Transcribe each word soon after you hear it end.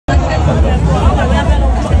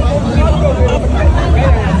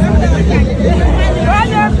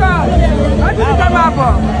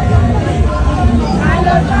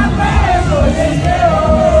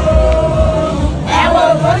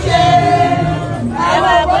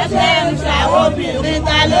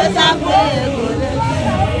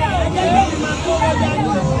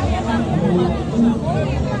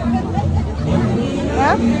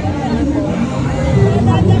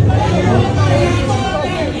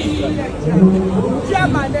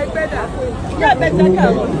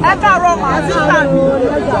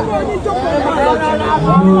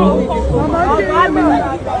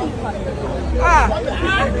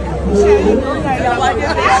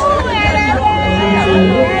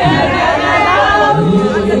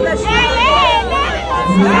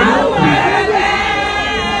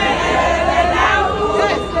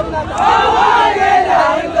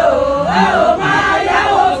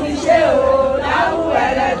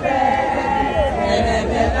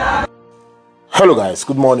Hello guys,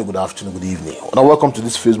 good morning, good afternoon, good evening, and welcome to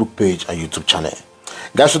this Facebook page and YouTube channel.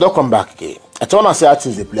 Guys, should I come back again? I don't want to say how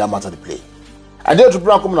things they play, how matter they play. I dare to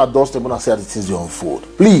bring come on doorstep when I say how the things they unfold.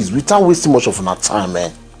 Please, without wasting much of our time,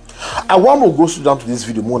 man. I want to go straight down to this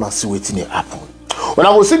video more and see what thing happen. When I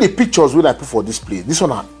will see the pictures when I put for this place, this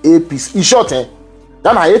one are APC. In short, then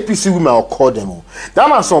are APC women will call them.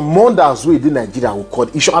 Then are some mothers who in Nigeria will call.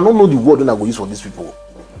 In short, I don't know the word when I go use for these people.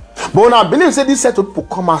 But when I believe say this set of people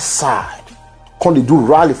come outside. Can they do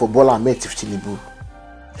rally for Bola Ahmed Tinubu?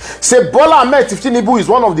 Say Bola Ahmed Tinubu is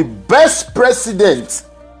one of the best presidents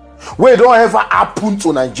where it don't ever happen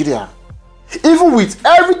to Nigeria. Even with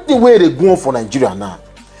everything where they go on for Nigeria now,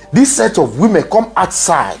 this set of women come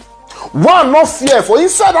outside. One not fear for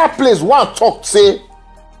inside that place. One talk say,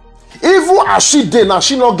 even as she did now,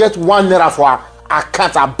 she not get 1 naira for her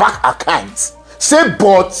account, her back account. Say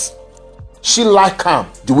but she like him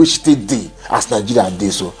the way she did as Nigeria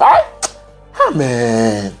did so. Huh?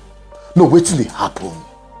 Man, no waiting they happen.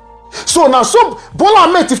 So now, so Bola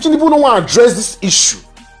Ahmed Tinubu no want to address this issue.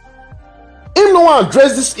 Him no want to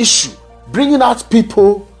address this issue, bringing out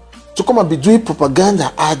people to come and be doing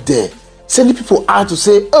propaganda out there, sending people out to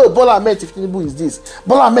say, "Oh, Bola Ahmed Tinubu is this,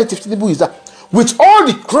 Bola Ahmed Tinubu is that." With all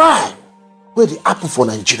the crime where they happen for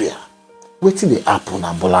Nigeria, waiting they happen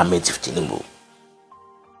on Bola Ahmed Tinubu.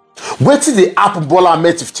 Waiting they happen Bola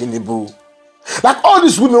Ahmed Tinubu. Like all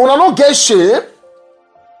these women, when I don't get shame,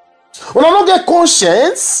 when I don't get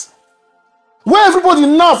conscience, where everybody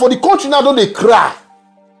now for the country now don't they cry.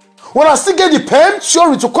 When I still get the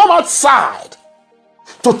permission to come outside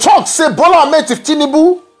to talk, say Bola Ahmed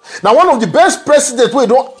Tinubu, now one of the best presidents where it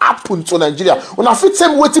don't happen to Nigeria. When I feel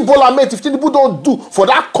tell me what Bola Ahmed Tinubu don't do for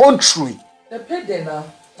that country. They pay them now,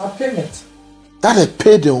 not payment. That they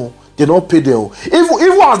pay them, they don't pay them.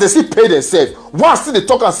 Even as they still pay themselves, once still they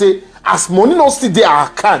talk and say, as money not still their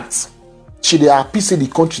account, she they happy say the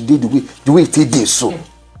country did the way it did so.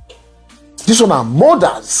 This one are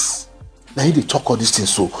mothers. Now they talk all these things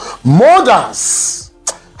so. Mothers,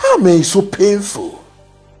 how man it's so painful.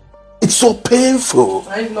 It's so painful.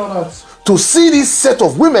 I know that. To see this set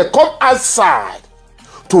of women come outside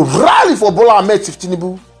to rally for Bola Ahmed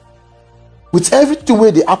Tinubu with everything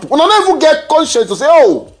where they happen. When I never get conscience to say,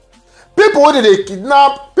 oh, people where they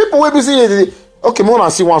kidnap, people where they see okay, more than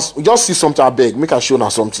see once, just see something I beg, make a show now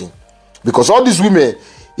something. Because all these women,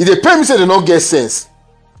 if they pay me say they don't get sense.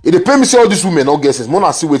 If they pay me say all these women don't get sense, more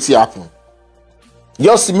than see what happen.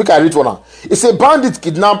 Just see, make I read one now. It's a bandit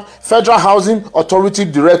kidnapped Federal Housing Authority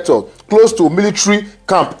director close to a military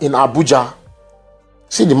camp in Abuja.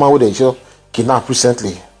 See the man where they just kidnapped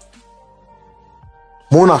recently.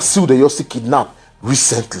 More than see they just kidnapped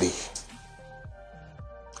recently.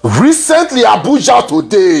 Recently, Abuja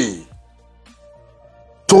today.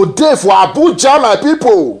 Today for Abuja, my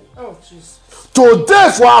people. Oh, jeez. Today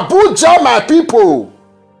for Abuja, my people.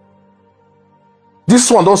 This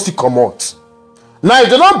one don't still come out. Now, if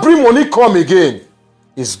they don't bring money come again,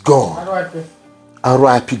 it's gone.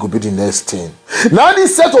 RIP go be the next thing. Now,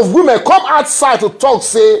 this set of women come outside to talk,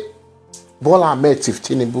 say, Bola Ahmed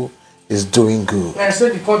Tinubu is doing good. I say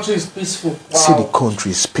the country is peaceful. Wow. Say the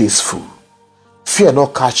country is peaceful. Fear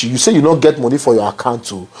not catch you. You say you don't get money for your account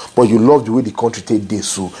too, but you love the way the country take this,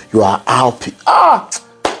 so you are happy.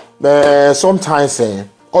 Man, sometimes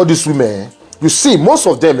all these women, you see most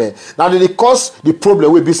of them now they cause the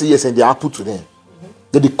problem where say yes and they happen to them.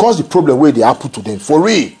 They cause the problem where they happen to them for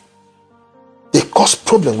real. They cause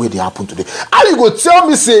problem where they happen to them. How you go tell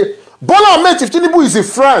me say Bola Ahmed Tinubu is in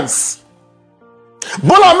France?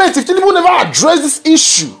 Bola Ahmed Tinubu never addressed this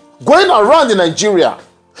issue going around in Nigeria.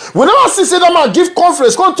 Whenever I see that man give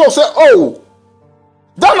conference, come talk say, oh,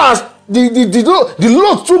 that has the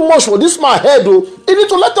load too much for this man head though. You need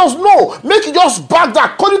to let us know. Make it just back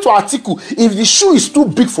that according to article. If the shoe is too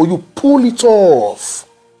big for you, pull it off.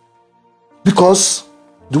 Because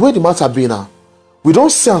the way the matter be now, we don't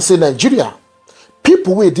say and say Nigeria.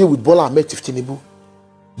 People who deal with Bola Ahmed Tinubu,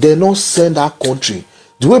 they not send our country.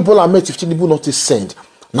 The way Bola Ahmed Tinubu not to send.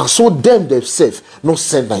 Now so them themselves not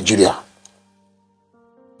send Nigeria.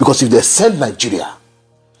 Because if they send Nigeria,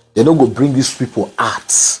 they don't go bring these people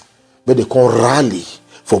out, but they can rally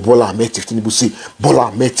for Bola Ahmed Tinubu. See, Bola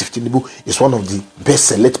Ahmed Tinubu is one of the best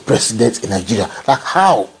select presidents in Nigeria. Like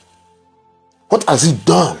how? What has he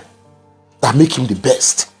done that make him the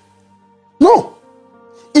best? No.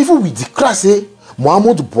 Even we declare say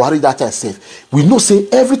Muhammad Buhari that time safe, we know say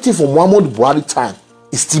everything from Muhammad Buhari time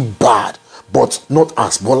is still bad, but not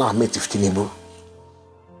as Bola Ahmed Tinubu.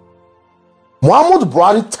 Muhammad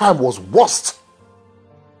Buhari time was worst,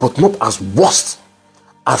 but not as worst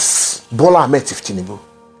as Bola Ahmed Tinubu.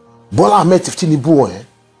 Bola Ahmed Tinubu,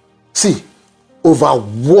 see, over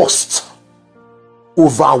worst, a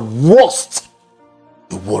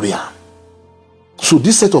warrior. So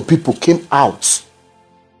this set of people came out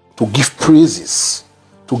to give praises,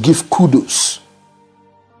 to give kudos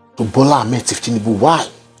to Bola Ahmed Tinubu. Why?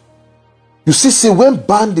 You see, when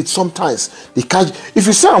bandits sometimes they catch. If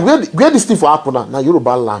you say where this thing for happen now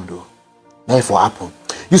Yoruba land, now it for happen.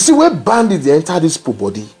 You see, when bandits they enter this poor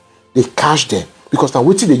body, they catch them because now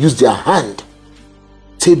waiting they use their hand,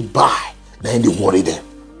 take by, then they worry them.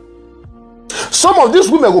 Some of these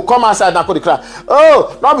women will come outside and call the cry.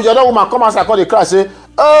 Oh, now be the other woman come outside and call the cry, say,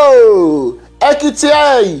 oh,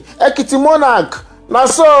 Ekiti monarch. Now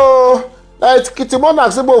so Ekiti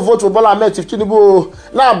monarch say vote for Bola Ahmed Tinubu.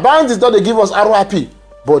 Now bandits don't they give us RYP.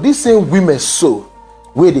 But these same women so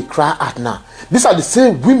where they cry at now. These are the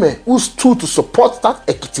same women who stood to support that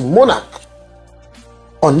Ekiti monarch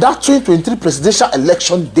on that 2023 presidential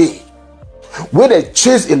election day, where they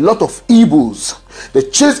chased a lot of Igbos, they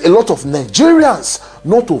chased a lot of Nigerians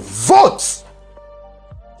not to vote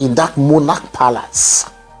in that monarch palace.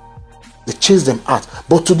 They chased them out.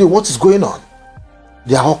 But today, what is going on?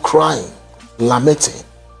 They are all crying, lamenting,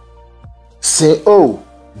 saying, oh,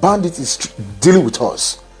 bandit is dealing with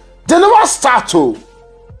us. They never start to.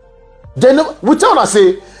 We tell them,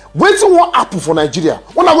 say, waiting what happen for Nigeria.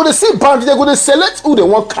 When I go to see bandit, they're going to select who they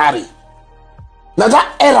want carry. Now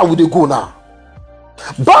that era will they go now.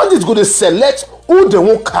 Bandits go to select who they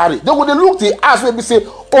won't carry. They're going to look the ass maybe say,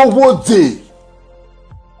 oh, what day?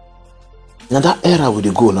 Now that era will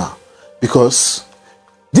they go now. Because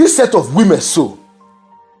this set of women so,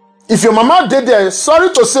 if your mama did there,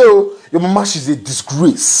 sorry to say, oh, your mama, she's a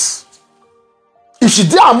disgrace. If she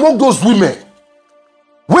did among those women,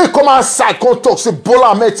 when you come outside, come talk, say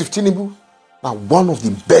Bola Ahmed Tinubu, now one of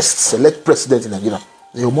the best select presidents in Nigeria,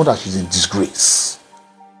 your mother, she's a disgrace.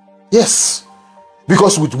 Yes.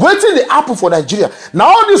 Because with waiting the apple for Nigeria, now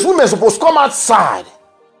all these women are supposed to come outside,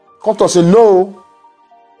 come to say no,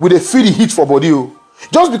 with a feed the heat for body.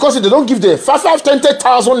 Just because they don't give them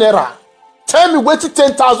 10,000 naira. Tell me waiting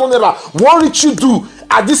 10,000 naira. What did you do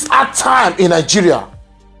at this hard time in Nigeria?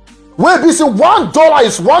 Where they say $1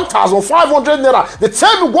 is 1,500 naira. They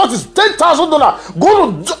tell me what is $10,000.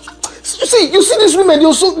 Go to you see these women,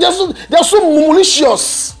 they're so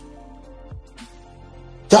malicious.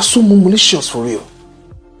 They're so malicious for real.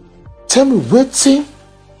 Tell me waiting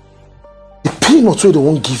the peanut where they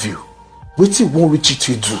won't give you. Waiting won't reach it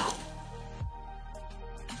to do.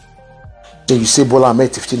 Then you say Bola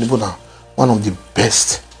Ahmed Tinubu now, one of the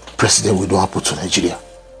best presidents we don't have put to Nigeria.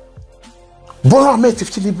 Bola Ahmed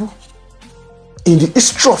Tinubu, in the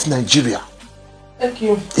history of Nigeria, thank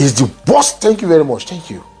you, is the worst. Thank you very much. Thank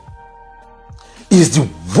you. Is the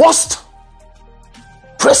worst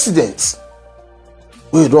president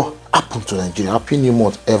we don't happen to Nigeria. Happy New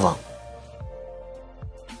Month ever.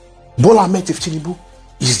 Bola Ahmed Tinubu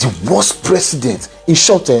is the worst president. In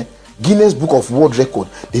short, Guinness Book of World Record,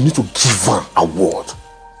 they need to give an award.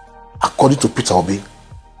 According to Peter Obi,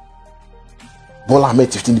 Bola Ahmed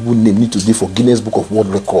Tinubu name need to be for Guinness Book of World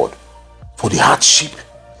Record for the hardship,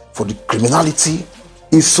 for the criminality,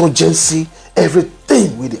 insurgency,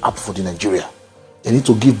 everything where they happen for the Nigeria. They need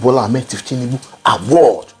to give Bola Ahmed Tinubu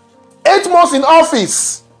award. 8 months in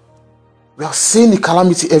office. We are seeing the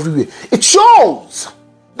calamity everywhere. It shows.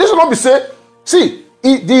 This will not be said. See,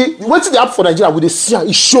 what's the happen for Nigeria with the see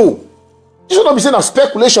it show. You should not be saying a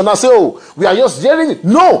speculation and say, oh, we are just hearing it.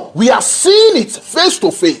 No, we are seeing it face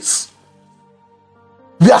to face.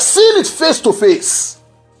 We are seeing it face to face.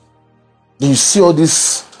 Then you see all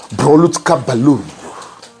this Brolutka balloon,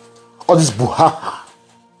 all this buhaha.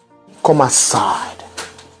 Come outside.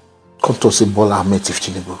 Come to say Bola Ahmed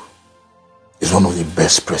Tinubu is one of the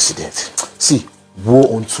best presidents. See,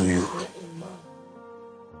 woe unto you.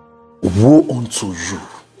 Woe unto you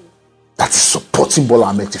that is supporting Bola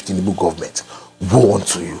Ahmed Tinubu government. Woe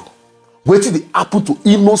unto you. Wait till it happen to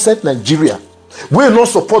innocent Nigeria. We not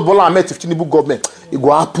support Bola Ahmed Tinubu government. It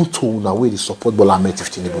will happen to una where they support Bola Ahmed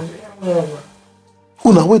Tinubu.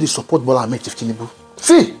 Una where they support Bola Ahmed Tinubu.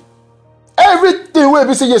 See, everything where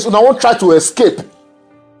we say yes, una won't try to escape.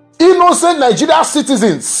 Innocent Nigerian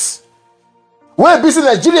citizens Where busy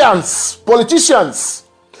Nigerians, politicians,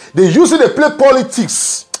 they use it to play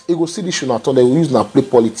politics. You go see this should not turn, they will use now play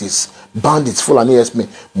politics. Bandits, full and ASM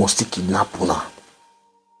must still kidnap una.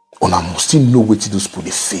 Una must still know what to do to the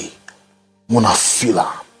fee. Wanna feel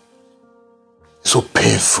her. So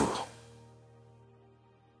painful.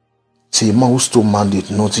 See, a man who stole mandate,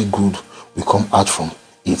 nothing good will come out from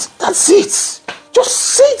it. That's it. Just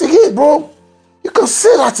say it again, bro. You can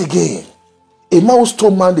say that again. A man who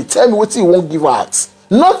stole mandate, tell me what he won't give out.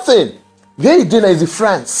 Nothing. Very dinner is the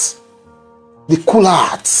France. The cool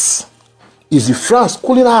hearts. Is the France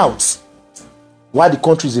cooling out. Why the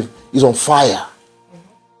country is on fire.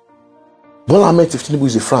 Don't lament if Tinubu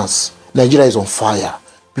is the France. Nigeria is on fire.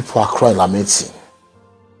 People are crying, lamenting.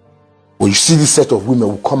 When you see this set of women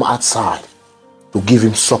who come outside to give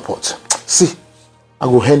him support. See, I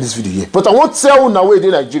will end this video here. But I won't tell you now where in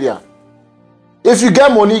Nigeria. If you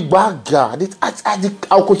get money back,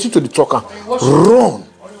 I'll continue to the talker. Run.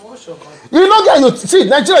 You know, guys, see,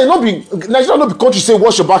 Nigeria not be country say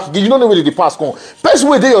wash your back again. You don't know where the past come. Best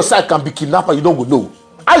way there your side can be kidnapped and you don't go know.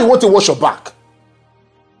 How you want to wash your back?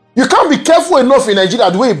 You can't be careful enough in Nigeria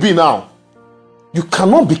the way it be now. You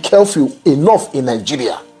cannot be careful enough in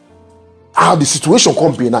Nigeria. How the situation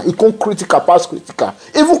can be now. It can critical, past critical.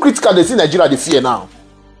 Even critical, they see Nigeria, they fear now.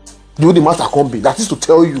 The way the matter can be. That is to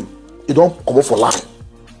tell you, you don't come up for line.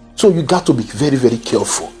 So you got to be very, very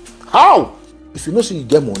careful. How? If you know, say you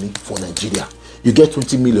get money for Nigeria, you get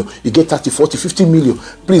 20 million, you get 30, 40, 50 million.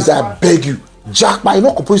 Please, I beg you, Jack, but you're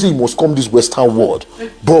not compulsory, you must come this Western world.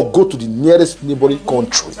 But go to the nearest neighboring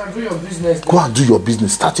country. Go and do your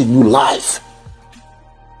business. Start a new life.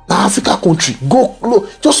 Now, Africa country, go,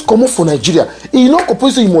 just come up for Nigeria. You're not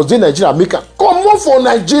compulsory, you must do Nigeria, make it. Come up for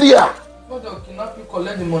Nigeria. Before they'll kidnap you,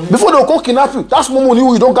 collect the money. Before they'll come kidnap you, that's more money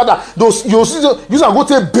you don't gather. Those you can go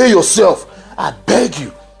to pay yourself. I beg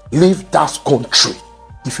you, leave that country.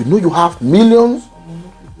 If you know you have millions,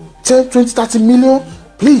 10, 20, 30 million,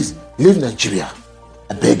 please leave Nigeria.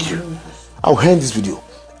 I beg you. I'll end this video.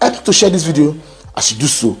 Help me to share this video. As you do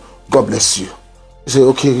so, God bless you. You say,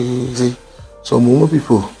 okay, say, some Momo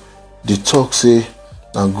people, they talk, say,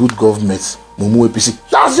 and good government, Momo APC.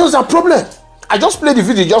 That's just a problem. I just played the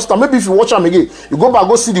video just now. Maybe if you watch them again, you go back,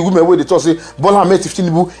 go see the women where they talk, say, Bola Ahmed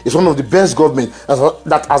Tinubu is one of the best government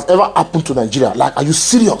that has ever happened to Nigeria. Like, are you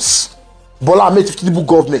serious? Bola Ahmed Tinubu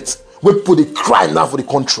government, where people they cry now for the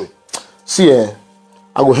country. See,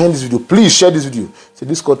 I will end this video. Please share this video. Say,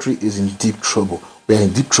 this country is in deep trouble. We are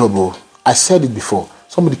in deep trouble. I said it before.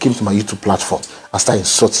 Somebody came to my YouTube platform and started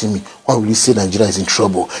insulting me. Why will you say Nigeria is in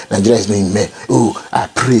trouble? Nigeria is not in me. Oh, I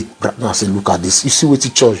pray. But now I say, look at this. You see what the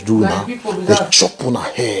church do now? They chop on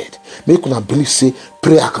her head. Make una believe, say,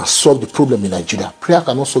 prayer can solve the problem in Nigeria. Prayer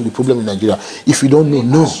cannot solve the problem in Nigeria. If you don't know,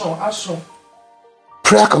 no. Action.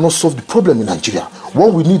 Prayer cannot solve the problem in Nigeria.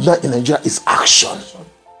 What we need now in Nigeria is action.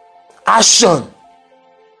 Action.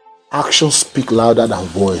 Action speak louder than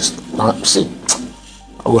voice. Now, see,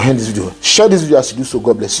 I will end this video. Share this video as you do so.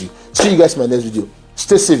 God bless you. See you guys in my next video.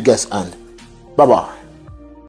 Stay safe, guys, and bye-bye.